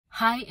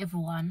Hi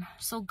everyone.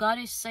 So God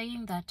is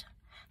saying that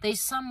there is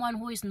someone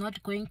who is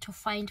not going to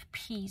find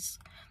peace.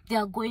 They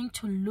are going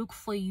to look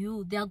for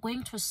you. They are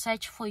going to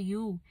search for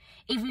you,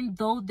 even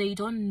though they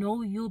don't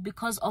know you,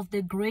 because of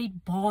the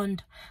great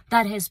bond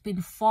that has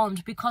been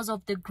formed, because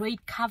of the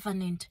great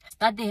covenant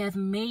that they have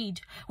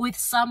made with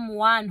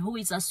someone who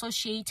is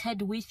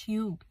associated with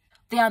you.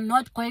 They are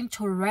not going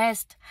to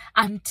rest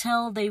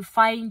until they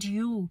find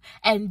you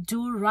and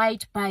do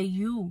right by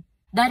you.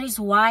 That is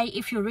why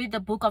if you read the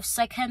book of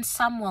 2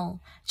 Samuel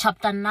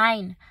chapter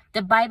 9,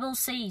 the Bible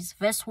says,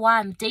 verse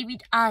 1,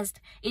 David asked,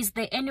 "Is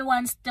there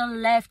anyone still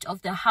left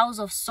of the house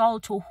of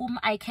Saul to whom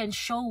I can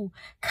show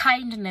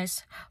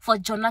kindness for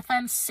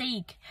Jonathan's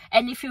sake?"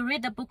 And if you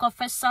read the book of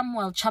 1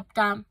 Samuel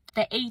chapter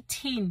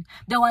 18,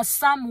 there was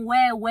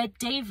somewhere where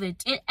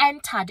David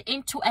entered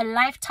into a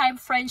lifetime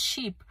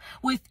friendship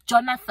with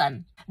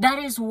Jonathan. That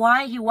is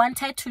why he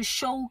wanted to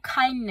show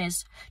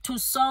kindness to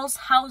Saul's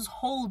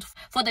household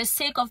for the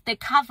sake of the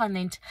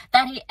covenant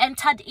that he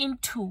entered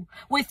into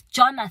with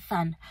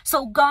Jonathan.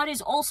 So God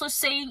is also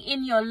saying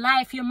in your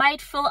life, you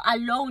might feel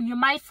alone, you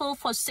might feel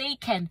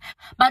forsaken,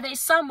 but there's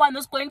someone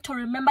who's going to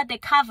remember the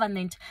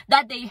covenant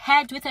that they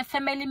had with a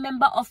family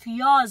member of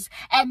yours,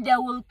 and they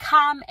will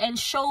come and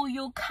show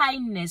you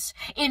kindness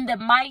in the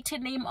mighty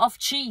name of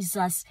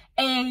Jesus.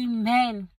 Amen.